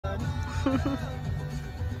Love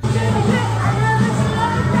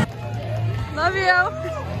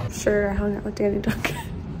you. Sure, I hung out with Danny Duncan.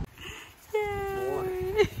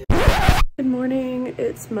 Yay. Good morning.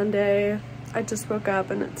 It's Monday. I just woke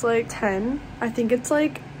up and it's like 10. I think it's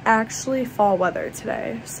like actually fall weather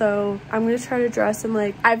today, so I'm gonna try to dress in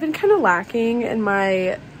like, I've been kind of lacking in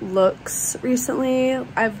my looks recently.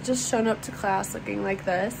 I've just shown up to class looking like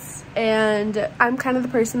this, and I'm kind of the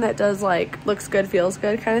person that does like looks good feels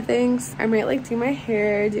good kind of things. I might like do my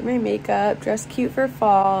hair, do my makeup, dress cute for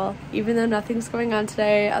fall, even though nothing's going on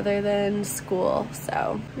today other than school.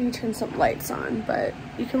 So let me turn some lights on, but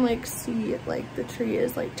you can like see it, like the tree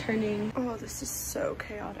is like turning. Oh, this is so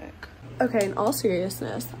chaotic. Okay, in all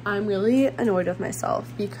seriousness, I'm really annoyed with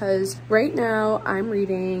myself because right now I'm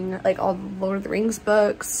reading like all the Lord of the Rings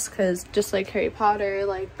books, because just like Harry Potter,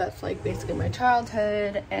 like that's like basically my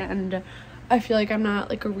childhood, and I feel like I'm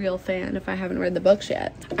not like a real fan if I haven't read the books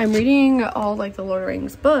yet. I'm reading all like the Lord of the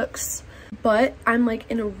Rings books, but I'm like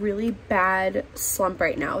in a really bad slump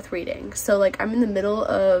right now with reading. So like I'm in the middle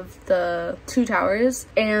of the Two Towers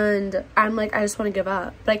and I'm like, I just want to give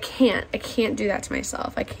up, but I can't do that to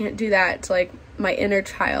myself. I can't do that to like my inner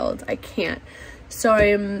child. I can't. So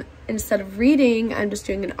instead of reading, I'm just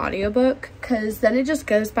doing an audiobook, because then it just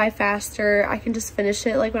goes by faster. I can just finish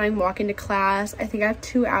it like when I'm walking to class. I think I have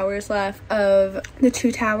 2 hours left of the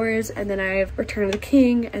Two Towers, and then I have Return of the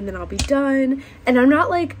King, and then I'll be done. And I'm not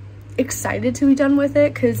like excited to be done with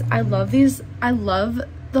it, because I love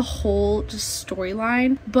the whole just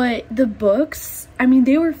storyline, but the books, I mean,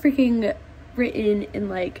 they were freaking written in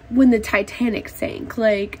like when the Titanic sank,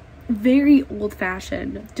 like very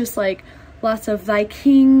old-fashioned, just like lots of thy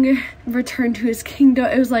king return to his kingdom.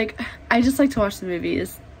 It was like, I just like to watch the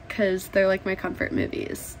movies because they're like my comfort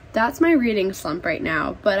movies. That's my reading slump right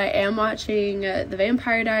now, but I am watching The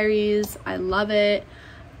Vampire Diaries. I love it.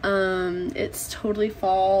 It's totally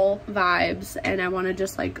fall vibes, and I want to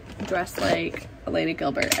just like dress like Elena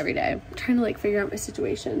Gilbert every day. I'm trying to like figure out my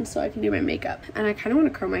situation so I can do my makeup, and I kind of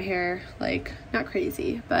want to curl my hair, like not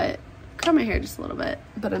crazy, but curl my hair just a little bit.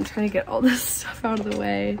 But I'm trying to get all this stuff out of the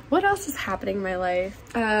way. What else is happening in my life?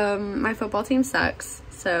 My football team sucks,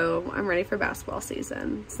 so I'm ready for basketball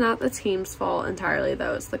season. It's not the team's fault entirely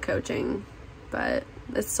though, it's the coaching, but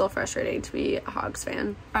it's still frustrating to be a Hogs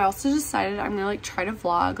fan. I also decided I'm gonna like try to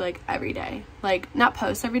vlog like every day. Like not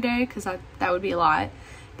post every day, because that would be a lot,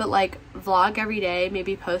 but like vlog every day,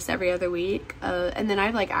 maybe post every other week, and then I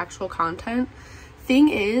have like actual content. Thing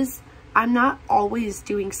is, I'm not always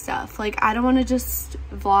doing stuff. Like I don't want to just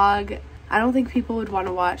vlog. I don't think people would want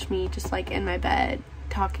to watch me just like in my bed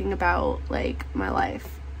talking about like my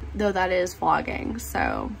life, though that is vlogging,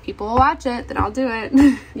 so people will watch it, then I'll do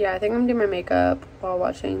it. Yeah, I think I'm gonna do my makeup while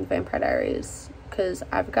watching Vampire Diaries, because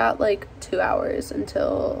I've got like 2 hours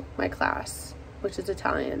until my class, which is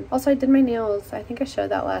Italian. Also, I did my nails. I think I showed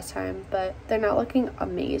that last time, but they're not looking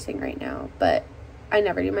amazing right now, but I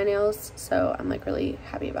never do my nails, so I'm like really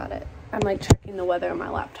happy about it. I'm like checking the weather on my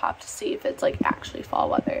laptop to see if it's like actually fall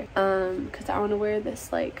weather, because I want to wear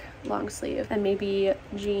this like long sleeve and maybe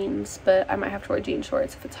jeans, but I might have to wear jean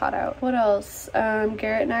shorts if it's hot out. What else?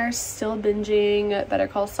 Garrett and I are still binging Better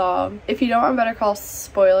Call Saul. If you don't want Better Call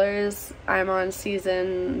spoilers, I'm on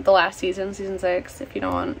the last season, season 6. If you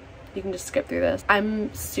don't want, you can just skip through this.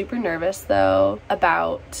 I'm super nervous though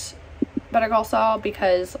about Better Call Saul,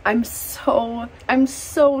 because I'm so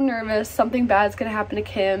nervous something bad's gonna happen to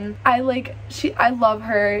Kim. I love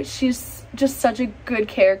her. She's just such a good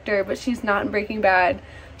character, but she's not in Breaking Bad,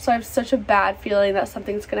 so I have such a bad feeling that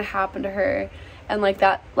something's gonna happen to her, and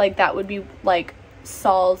that would be like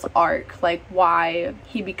Saul's arc, like why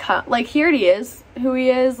he become, like he already is who he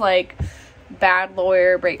is, like bad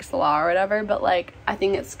lawyer, breaks the law or whatever, but like I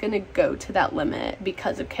think it's gonna go to that limit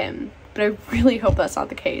because of Kim. But I really hope that's not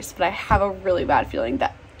the case, but I have a really bad feeling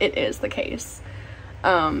that it is the case.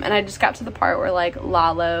 And I just got to the part where like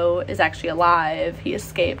Lalo is actually alive. He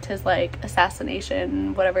escaped his like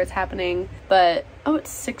assassination, whatever is happening. But oh, it's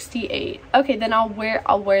 68. Okay, then I'll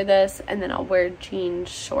wear this, and then I'll wear jean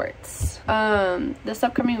shorts. This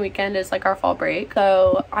upcoming weekend is like our fall break,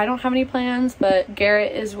 so I don't have any plans, but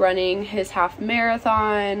Garrett is running his half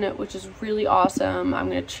marathon, which is really awesome. I'm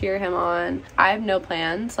gonna cheer him on. I have no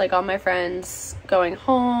plans. Like all my friends going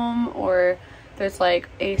home, or there's like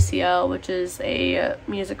ACL, which is a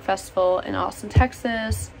music festival in Austin,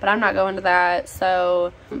 Texas, but I'm not going to that.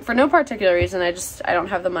 So for no particular reason, I don't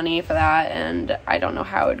have the money for that, and I don't know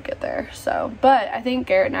how I would get there. So, but I think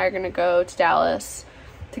Garrett and I are gonna go to Dallas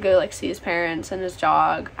to go like see his parents and his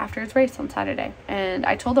jog after his race on Saturday. And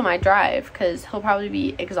I told him I'd drive because he'll probably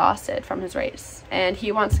be exhausted from his race, and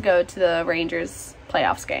he wants to go to the Rangers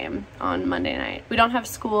playoffs game on Monday night. We don't have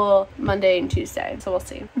school Monday and Tuesday, so we'll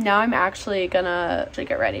see. Now I'm actually gonna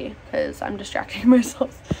get ready because I'm distracting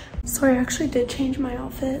myself. So I actually did change my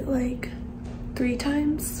outfit like 3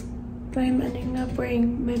 times, but I'm ending up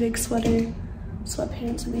wearing my big sweater,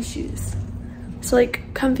 sweatpants, and my shoes. So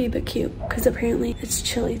like comfy but cute, because apparently it's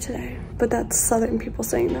chilly today. But that's Southern people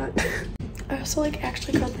saying that. I also like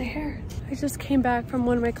actually cut my hair. I just came back from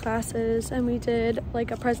one of my classes and we did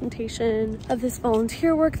like a presentation of this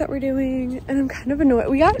volunteer work that we're doing, and I'm kind of annoyed.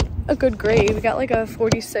 We got a good grade. We got like a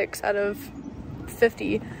 46 out of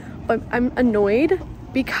 50, but I'm annoyed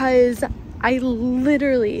because I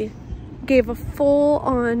literally gave a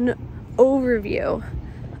full-on overview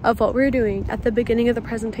of what we were doing at the beginning of the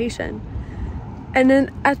presentation. And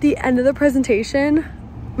then at the end of the presentation,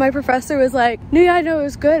 my professor was like, no, yeah, I know it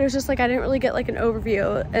was good. It was just like, I didn't really get like an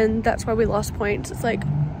overview, and that's why we lost points. It's like,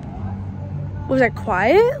 was I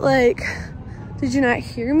quiet? Like, did you not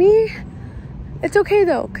hear me? It's okay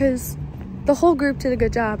though, because the whole group did a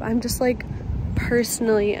good job. I'm just like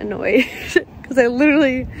personally annoyed because I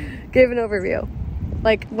literally gave an overview.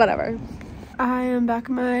 Like, whatever. I am back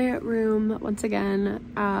in my room once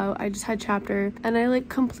again. I just had chapter and I like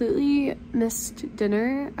completely missed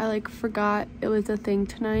dinner. I like forgot it was a thing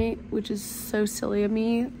tonight, which is so silly of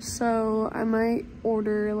me. So I might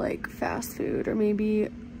order like fast food, or maybe,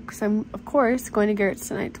 because I'm of course going to Garrett's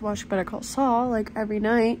tonight to watch Better Call Saul like every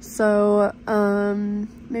night. So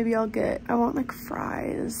maybe I want like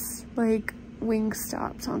fries. Like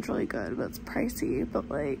Wingstop sounds really good, but it's pricey. But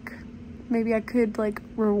like, maybe I could like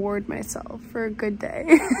reward myself for a good day.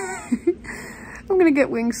 I'm gonna get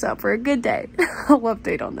Wingstop for a good day. I'll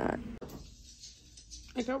update on that.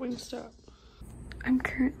 I got Wingstop. I'm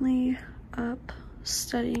currently up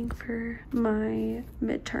studying for my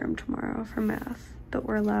midterm tomorrow for math, but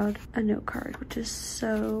we're allowed a note card, which is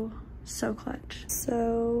so clutch.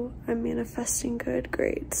 So I'm manifesting good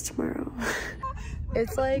grades tomorrow.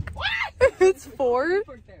 It's like, it's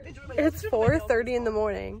 4:30 in the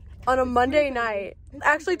morning. On a Monday night,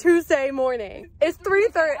 actually Tuesday morning. It's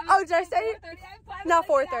 3:30. Oh, did I say? Not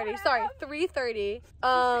 4:30, sorry, 3:30.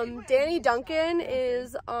 Danny Duncan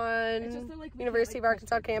is on University of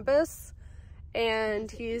Arkansas campus,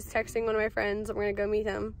 and he's texting one of my friends, and we're gonna go meet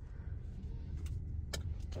him.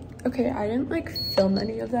 Okay, I didn't like film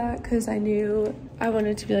any of that because I knew I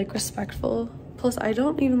wanted to be like respectful. Plus, I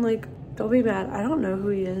don't even like, don't be mad, I don't know who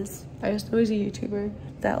he is. I just know he's a YouTuber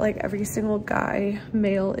that like every single guy,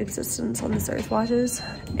 male existence on this earth watches.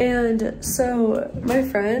 And so my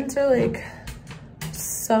friends are like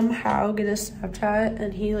somehow get a Snapchat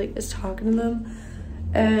and he like is talking to them,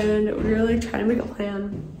 and we were like trying to make a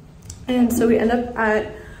plan. And so we end up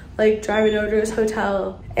at like driving over to his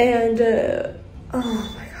hotel, and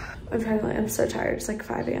oh my god, I'm so tired. It's like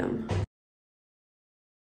 5 a.m.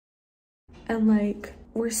 and like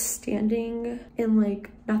we're standing in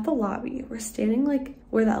like, not the lobby, we're standing like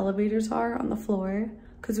where the elevators are on the floor,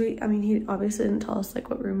 because he obviously didn't tell us like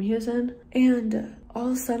what room he was in. And all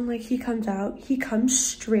of a sudden, like, he comes out, he comes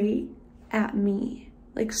straight at me,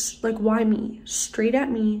 like why me? Straight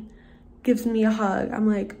at me, gives me a hug. I'm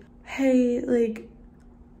like, hey, like,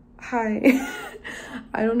 hi.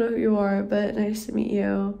 I don't know who you are, but nice to meet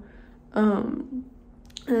you. And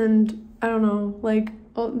I don't know, like,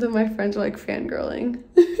 then my friends were like fangirling.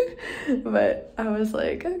 But I was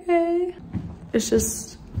like, okay. It's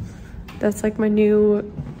just, that's like my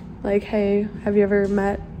new, like, hey, have you ever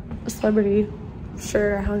met a celebrity?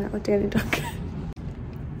 Sure, I hung out with Danny Duncan.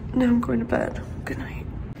 Now I'm going to bed. Good night.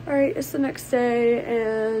 All right, it's the next day,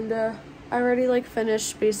 and I already like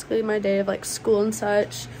finished basically my day of like school and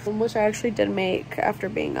such, which I actually did make after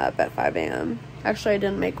being up at 5 a.m. Actually, I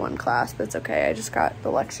didn't make one class, but it's okay. I just got the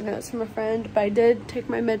lecture notes from a friend, but I did take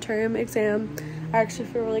my midterm exam. I actually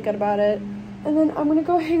feel really good about it. And then I'm gonna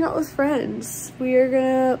go hang out with friends. We are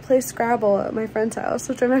gonna play Scrabble at my friend's house,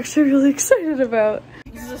 which I'm actually really excited about.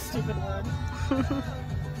 This is a stupid word.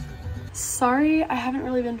 Sorry, I haven't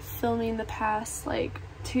really been filming the past like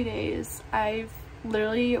 2 days. I've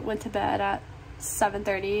literally went to bed at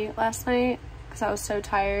 7:30 last night because I was so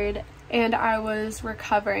tired, and I was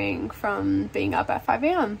recovering from being up at 5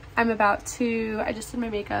 a.m. I just did my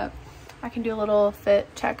makeup. I can do a little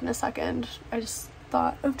fit check in a second. I just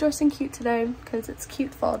thought of dressing cute today because it's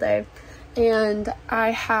cute fall day. And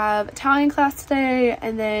I have Italian class today,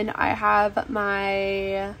 and then I have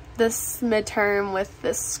this midterm with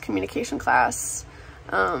this communication class,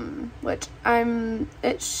 which I'm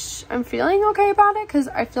feeling okay about it, because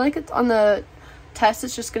I feel like it's on the test,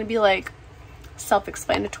 it's just gonna be like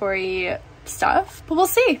self-explanatory stuff, but we'll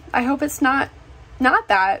see. I hope it's not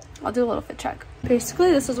that. I'll do a little fit check.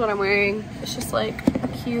 Basically, this is what I'm wearing. It's just like a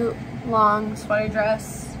cute, long sweater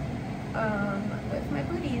dress with my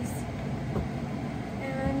booties.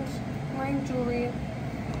 And I'm wearing jewelry.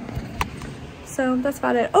 So that's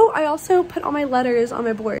about it. Oh, I also put all my letters on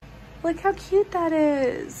my board. Look how cute that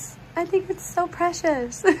is. I think it's so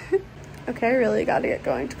precious. Okay, I really gotta get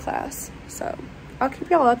going to class. So I'll keep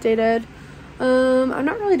y'all updated. I'm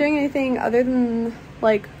not really doing anything other than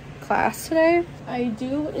like class today. I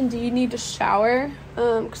do indeed need to shower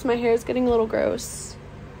because my hair is getting a little gross.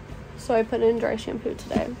 So I put in dry shampoo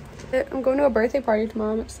today. I'm going to a birthday party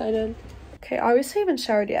tomorrow. I'm excited. Okay, obviously I haven't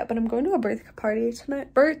showered yet, but I'm going to a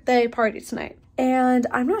birthday party tonight. And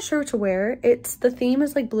I'm not sure what to wear. The theme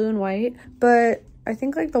is like blue and white, but I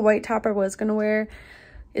think like the white top I was gonna wear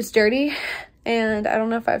is dirty and I don't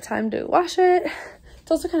know if I have time to wash it.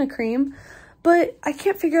 It's also kind of cream, but I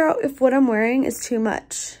can't figure out if what I'm wearing is too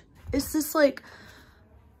much. Is this like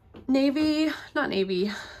blue,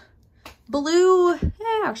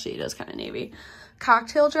 actually it is kind of navy,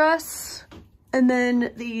 cocktail dress, and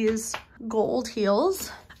then these gold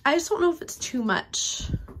heels. I just don't know if it's too much.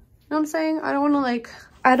 You know what I'm saying? I don't want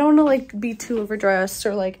to like be too overdressed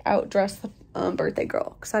or like outdress the birthday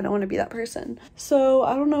girl because I don't want to be that person. So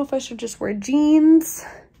I don't know if I should just wear jeans,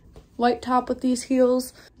 white top with these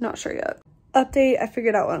heels. Not sure yet. Update, I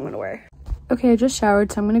figured out what I'm gonna wear. Okay, I just showered,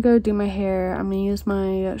 so I'm gonna go do my hair. I'm gonna use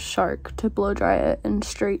my Shark to blow dry it and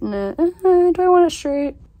straighten it. Do I want it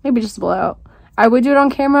straight? Maybe just blow out. I would do it on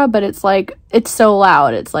camera, but it's like, it's so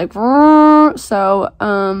loud. It's like, so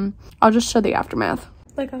I'll just show the aftermath.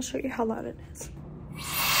 Like, I'll show you how loud it is.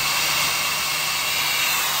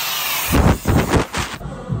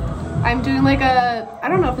 I'm doing like I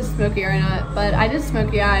don't know if it's smoky or not, but I did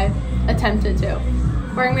smoky eye, attempted to.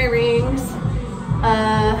 Wearing my rings,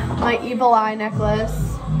 my evil eye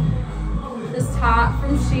necklace, this top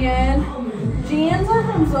from Shein, jeans are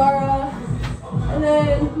from Zara, and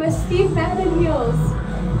then my Steve Madden heels.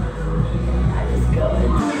 I just go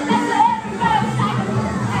in.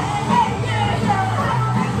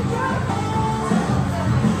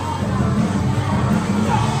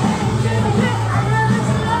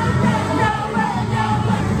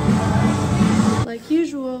 Like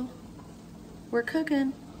usual, we're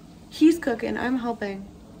cooking. He's cooking, I'm helping.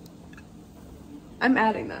 I'm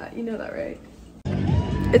adding that, you know that, right?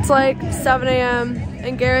 It's like 7 a.m.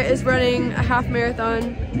 and Garrett is running a half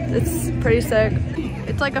marathon. It's pretty sick.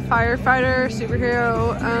 It's like a firefighter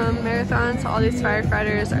superhero marathon, so all these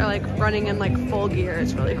firefighters are like running in like full gear.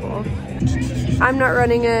 It's really cool. I'm not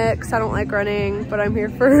running it because I don't like running, but I'm here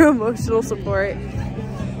for emotional support.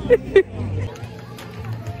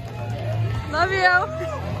 Love you.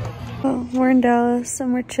 Oh, we're in Dallas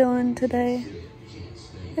and we're chilling today.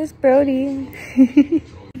 There's Brody.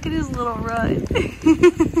 Look at his little run.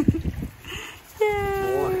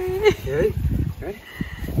 Yay. Ready? Ready?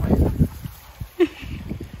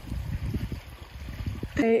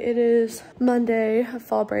 Okay, it is Monday,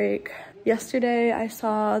 fall break. Yesterday I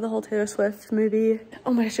saw the whole Taylor Swift movie.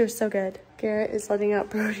 Oh my gosh, it was so good. Garrett is letting out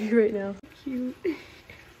Brody right now. Cute.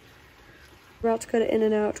 We're about to go to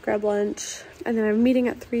In-N-Out to grab lunch. And then I have a meeting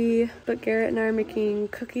at 3, but Garrett and I are making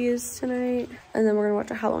cookies tonight. And then we're gonna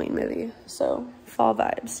watch a Halloween movie. So, fall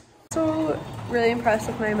vibes. So, really impressed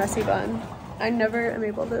with my messy bun. I never am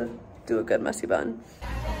able to do a good messy bun.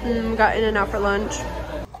 Got In-N-Out for lunch.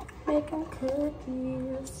 Making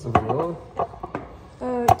cookies. Vanilla?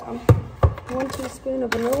 1 teaspoon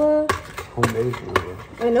of vanilla. Homemade vanilla.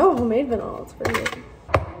 I know, homemade vanilla, it's pretty good.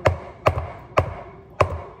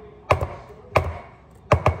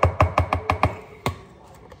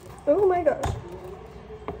 Oh my gosh.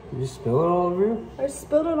 Did you spill it all over you? I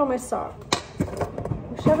spilled it on my sock.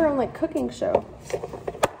 We should have our own like cooking show.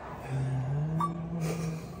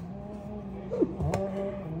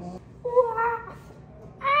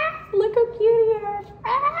 Look how cute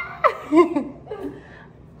he is.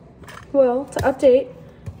 Well, to update,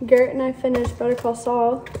 Garrett and I finished Better Call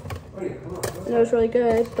Saul. And it was really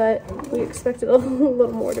good, but we expected a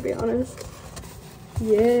little more, to be honest.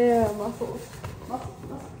 Yeah, muscles.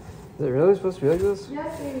 Is it really supposed to be like this?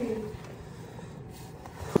 Yes, baby.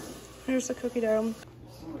 Here's the cookie dough.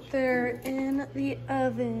 They're in the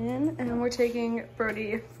oven, and we're taking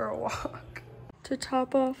Brody for a walk. To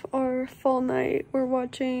top off our fall night, we're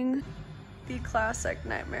watching the classic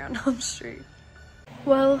Nightmare on Elm Street.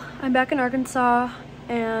 Well, I'm back in Arkansas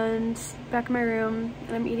and back in my room,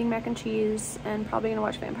 and I'm eating mac and cheese and probably gonna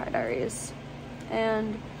watch Vampire Diaries.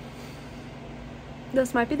 And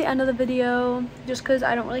this might be the end of the video just because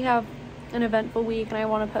I don't really have an eventful week and I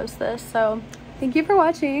want to post this. So thank you for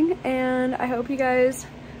watching, and I hope you guys,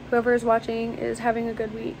 whoever is watching, is having a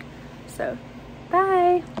good week. So